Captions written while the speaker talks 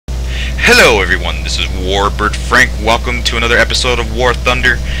Hello everyone, this is Warbird Frank. Welcome to another episode of War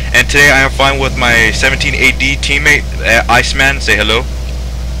Thunder. And today I am flying with my 17 AD teammate, Iceman. Say hello.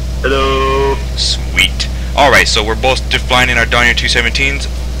 Hello. Sweet. Alright, so we're both just flying in our Dornier 217s,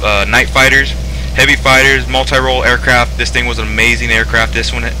 night fighters, heavy fighters, multi-role aircraft. This thing was an amazing aircraft.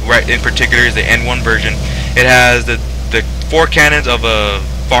 This one right in particular is the N1 version. It has the 4 cannons of a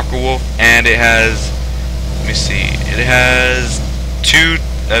Focke-Wulf, and it has, let me see, it has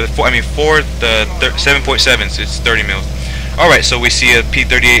 7.7s, it's 30 mils. Alright, so we see a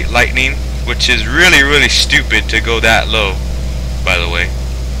P-38 Lightning, which is really stupid to go that low, by the way.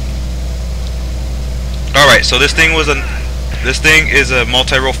 Alright, so this thing is a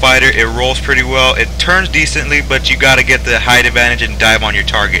multi-role fighter. It rolls pretty well, it turns decently, but you gotta get the height advantage and dive on your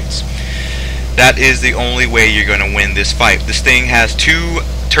targets. That is the only way you're gonna win this fight. This thing has 2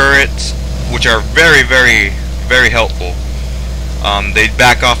 turrets, which are very helpful. They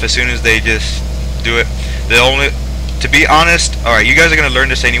back off as soon as they just do it. To be honest, alright, you guys are going to learn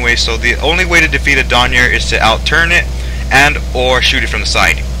this anyway, so the only way to defeat a Dornier is to out-turn it and or shoot it from the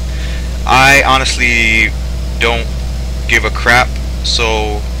side. I honestly don't give a crap,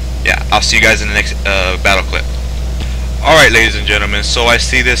 so yeah, I'll see you guys in the next battle clip. Alright, ladies and gentlemen, so I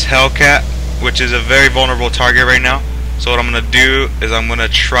see this Hellcat, which is a very vulnerable target right now. So what I'm going to do is I'm going to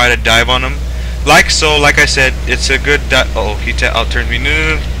try to dive on him. Like I said, it's a good oh, he out-turned me.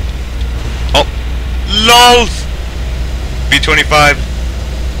 No. Oh, LOLs! B-25.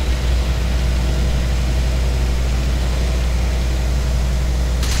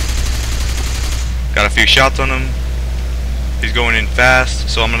 Got a few shots on him. He's going in fast,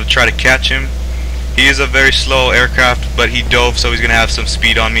 so I'm going to try to catch him. He is a very slow aircraft, but he dove, so he's going to have some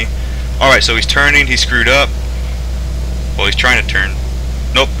speed on me. Alright, so he's turning, he's screwed up. Well, he's trying to turn.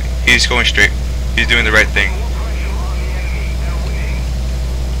 Nope, he's going straight. He's doing the right thing.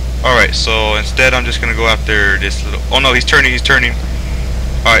 Alright, so instead I'm just going to go after this little... Oh no, he's turning.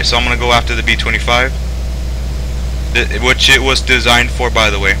 Alright, so I'm going to go after the B-25. Which it was designed for, by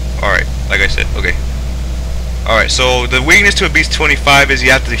the way. Alright, like I said, okay. Alright, so the weakness to a B-25 is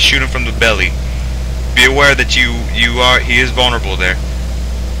you have to shoot him from the belly. Be aware that he is vulnerable there.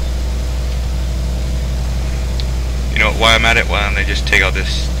 You know why I'm at it? Why don't I just take out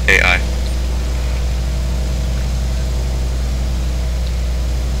this AI?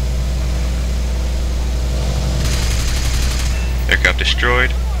 Aircraft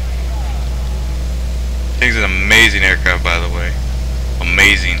destroyed. Thing's an amazing aircraft, by the way.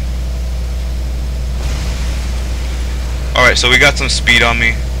 Amazing. Alright, so we got some speed on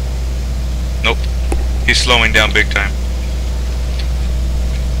me. Nope. He's slowing down big time.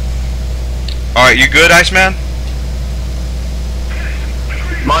 Alright, you good, Iceman?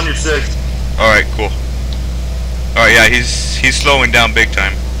 I'm on your 6. Alright, cool. Alright, yeah, he's slowing down big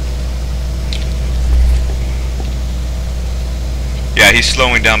time. Yeah, he's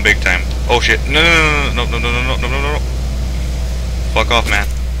slowing down big time. Oh shit. No. Fuck off, man.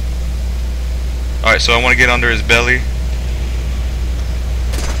 Alright, so I want to get under his belly.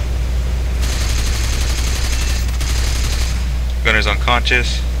 Gunner's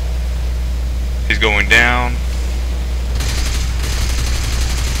unconscious. He's going down.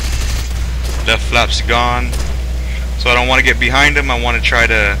 Left flap's gone. So I don't want to get behind him. I want to try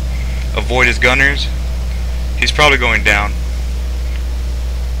to avoid his gunners. He's probably going down.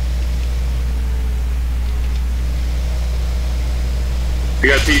 We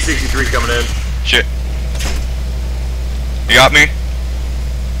got P-63 coming in. Shit. You got me?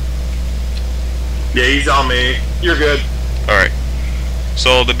 Yeah, he's on me. You're good. Alright.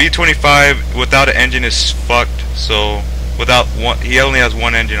 So the B-25 without an engine is fucked. So without one, he only has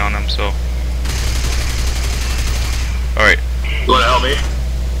 1 engine on him, so. Alright. You wanna help me?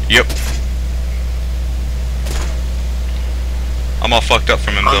 Yep. I'm all fucked up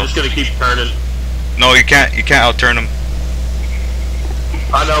from him though. I'm just gonna keep turning. No, you can't out-turn him.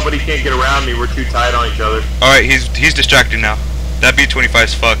 I know, but he can't get around me. We're too tight on each other. Alright, he's distracted now. That B-25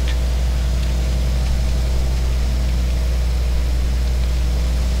 is fucked.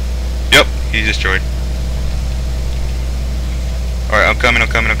 Yep, he's destroyed. Alright, I'm coming.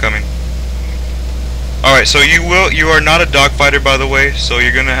 Alright, so you are not a dogfighter, by the way, so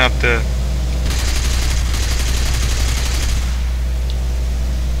you're gonna have to...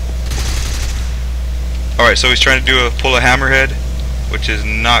 Alright, so he's trying to pull a hammerhead, which is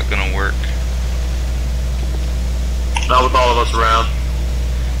not gonna work. Not with all of us around.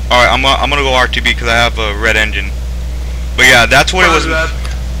 Alright, I'm gonna go RTB because I have a red engine. But yeah, that's what it was.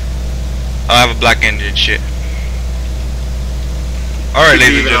 I have a black engine, shit. Alright,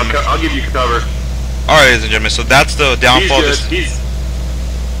 ladies and gentlemen. I'll give you cover. Alright, ladies and gentlemen, so that's the downfall. He's good.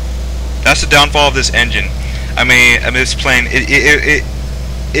 That's the downfall of this engine. I mean this plane.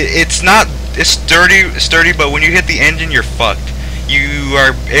 It's not. It's sturdy, but when you hit the engine, you're fucked. You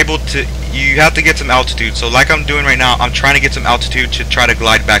are able to. You have to get some altitude. So like I'm doing right now, I'm trying to get some altitude to try to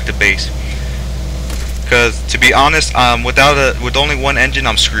glide back to base. Because to be honest, with only one engine,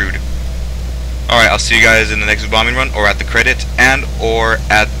 I'm screwed. Alright, I'll see you guys in the next bombing run, or at the credits, and or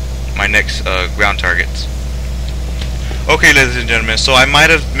at my next ground targets. Okay, ladies and gentlemen, so I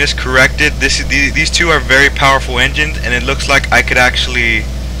might have miscorrected. These two are very powerful engines, and it looks like I could actually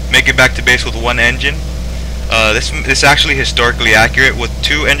make it back to base with one engine. This is actually historically accurate. With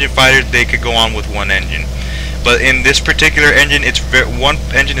two engine fighters, they could go on with one engine. But in this particular engine, one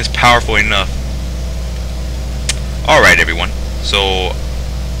engine is powerful enough. Alright, everyone. So,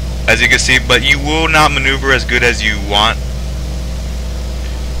 as you can see, but you will not maneuver as good as you want.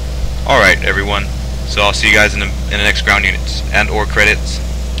 Alright, everyone. So I'll see you guys in the next ground units and or credits.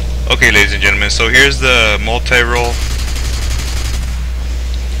 Okay, ladies and gentlemen, so here's the multi-role.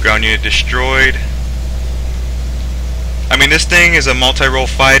 Ground unit destroyed. I mean, this thing is a multi-role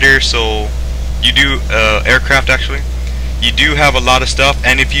fighter, so you do aircraft actually. You do have a lot of stuff,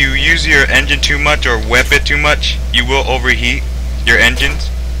 and if you use your engine too much or whip it too much, you will overheat your engines.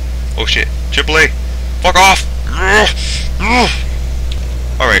 Oh shit, AAA, fuck off!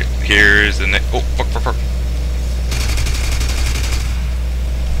 Alright, here's the next. Oh, fuck.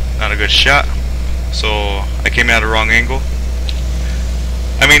 Not a good shot. So, I came out at the wrong angle.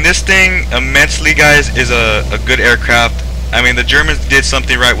 I mean, this thing, immensely, guys, is a good aircraft. I mean, the Germans did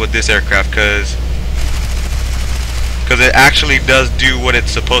something right with this aircraft, because it actually does do what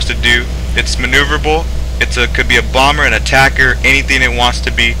it's supposed to do. It's maneuverable. Could be a bomber, an attacker, anything it wants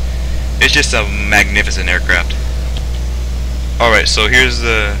to be. It's just a magnificent aircraft. Alright, so here's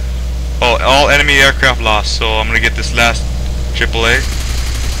the... Oh, all enemy aircraft lost. So I'm going to get this last AAA.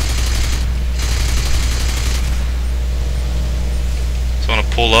 So I'm going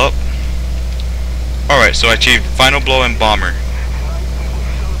to pull up. Alright, so I achieved final blow and bomber.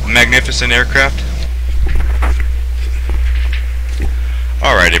 Magnificent aircraft.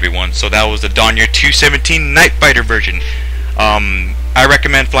 Alright, everyone, so that was the Dornier 217 Night Fighter version. I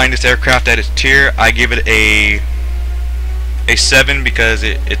recommend flying this aircraft at its tier. I give it a 7 because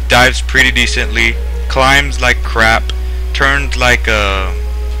it dives pretty decently, climbs like crap, turns like I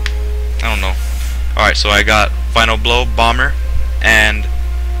don't know. Alright, so I got final blow, bomber, and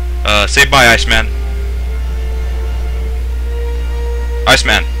say bye, Iceman.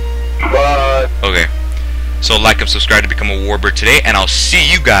 Iceman. Bye. Okay. So like and subscribe to become a Warbird today, and I'll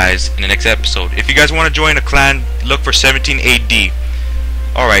see you guys in the next episode. If you guys want to join a clan, look for 17 AD.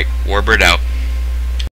 Alright, Warbird out.